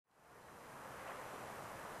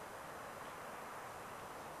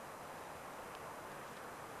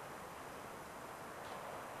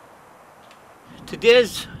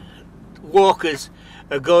Today's walkers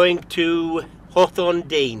are going to Hawthorne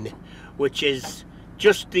Dean, which is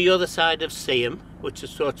just the other side of Seaham, which is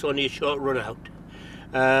so it's only a short run out.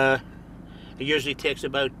 It usually takes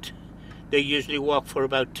about, they usually walk for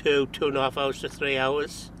about 2.5 hours to 3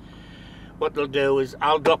 hours. What they'll do is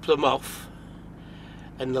I'll drop them off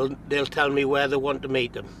and they'll tell me where they want to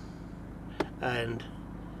meet them. And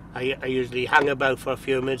I usually hang about for a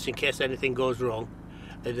few minutes in case anything goes wrong,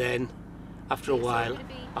 and then after a while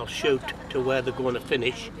I'll shoot to where they're going to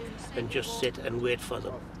finish and just sit and wait for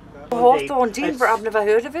them. Hawthorne Dean, but I've never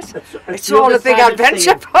heard of it. It's all a big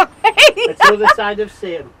adventure for me. It's the other side of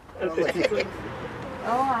Seaham.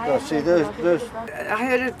 I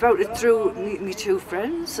heard about it through me two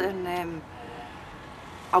friends, and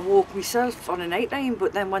I walked myself on a night line,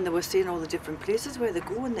 but then when they were saying all the different places where they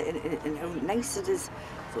go and how nice it is,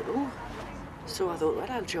 I thought, oh. So I thought, well,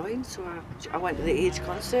 I'll join. So I went to the Age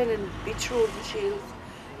concert in Beach Road in Shields,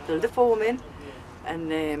 filled the form in,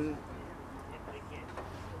 and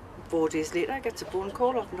 4 days later I get a phone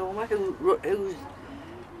call off Norma, who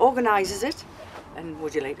organises it, and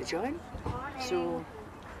would you like to join? So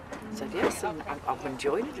I said yes, and I've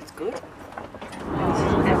enjoyed it, it's good.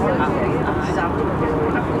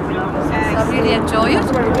 I really enjoy it.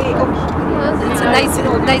 It's a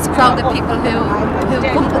nice crowd of people who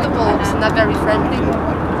come to the walks, and they're very friendly.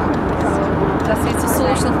 It's a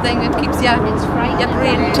social thing. It keeps your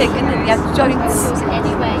brain ticking and your joints. It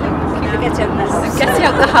gets you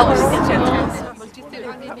out the house.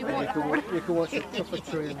 You can watch the tougher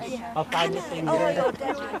trains. I'll find the thing there.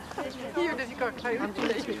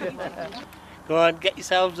 Go on, get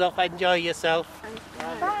yourselves off, enjoy yourself.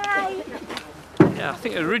 Bye. Yeah, I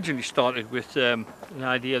think it originally started with an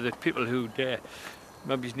idea that people who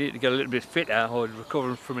maybe need to get a little bit fitter or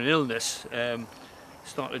recovering from an illness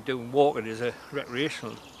started doing walking as a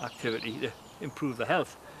recreational activity to improve their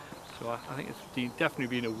health. So I think it's definitely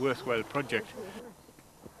been a worthwhile project.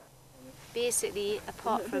 Basically,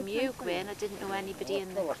 apart from you, Gwen, I didn't know anybody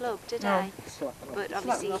in the club, did I? But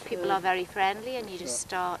obviously people are very friendly and you just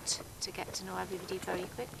start to get to know everybody very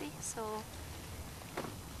quickly, so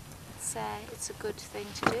it's a good thing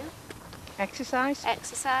to do. Exercise?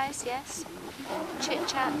 Exercise, yes. Chit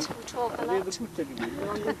chat, we talk a lot.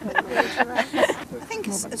 I think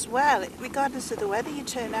as well, regardless of the weather, you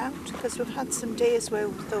turn out, because we've had some days where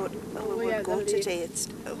we thought, oh, we won't go today. It's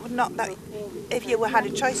not that if you had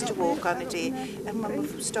a choice to walk on a day, and when we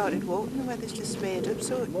started walking, the weather's just made up,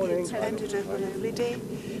 so it ended up a lovely day.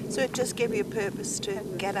 So it just gave you a purpose to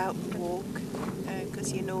get out and walk,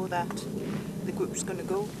 because you know that the group's going to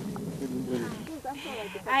go.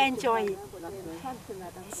 I enjoy it.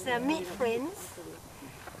 It's meet friends,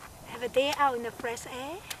 have a day out in the fresh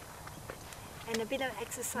air, and a bit of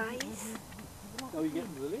exercise.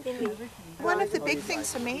 One of the big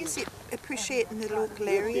things for me is appreciating the local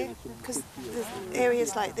area, because there's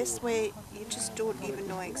areas like this where you just don't even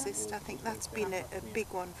know exist. I think that's been a big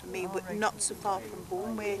one for me, but not so far from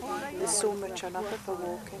home where there's so much on offer for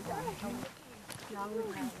walking.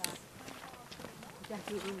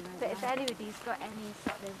 But if anybody's got any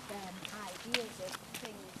sort of ideas of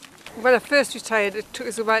things... When I first retired, it took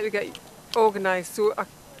us a while to get organised, so I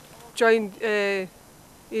joined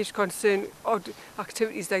Age Concern odd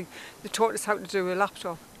activities, like they taught us how to do a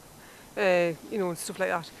laptop, you know, and stuff like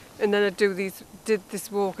that. And then I did this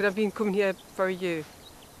walk, and I've been coming here for a year,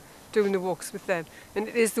 doing the walks with them. And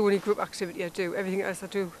it is the only group activity I do. Everything else I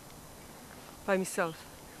do by myself.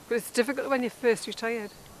 But it's difficult when you're first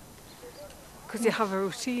retired, because you have a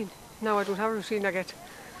routine. Now I don't have a routine, I get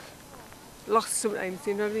lost sometimes,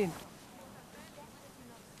 you know what I mean?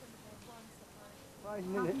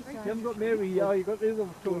 You haven't got Mary, yeah, you've got the other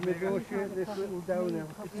one, negotiate this little down there.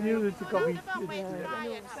 It's new to copy.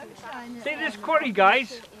 See this quarry,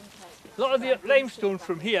 guys? A lot of the limestone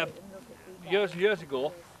from here, years and years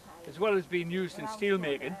ago, as well as being used in steel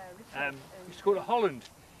making, used to go to Holland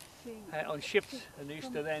on ships, and they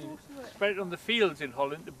used to then spread it on the fields in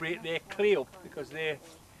Holland to break their clay up, because their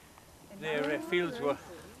fields were,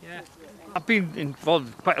 yeah. I've been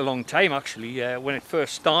involved quite a long time actually. When it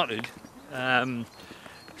first started,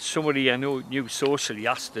 somebody I knew socially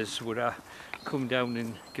asked us would I come down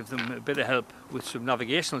and give them a bit of help with some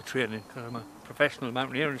navigational training, because I'm a professional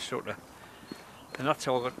mountaineer instructor, and that's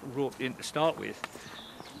how I got roped in to start with.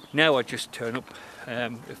 Now I just turn up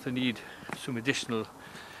if they need some additional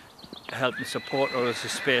help and support, or as a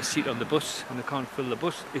spare seat on the bus and they can't fill the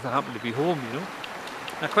bus if I happen to be home, you know.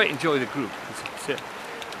 And I quite enjoy the group, because there's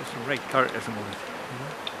some right characters among it, you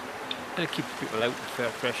know. And it keeps people out in fair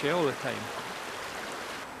fresh air all the time.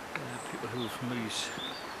 People who are from these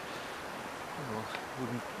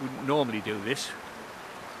wouldn't normally do this.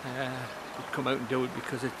 Would come out and do it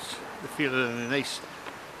because they feel it in a nice,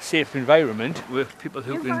 safe environment with people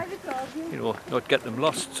who can, not get them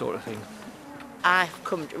lost, sort of thing. I've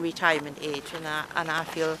come to retirement age and I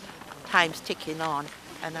feel time's ticking on,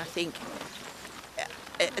 and I think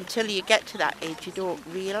until you get to that age you don't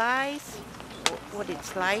realise what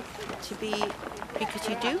it's like to be, because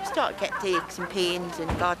you do start to get aches and pains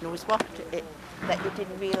and God knows what that you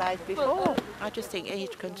didn't realise before. I just think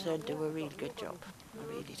Age Concerned do a really good job, I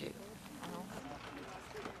really do.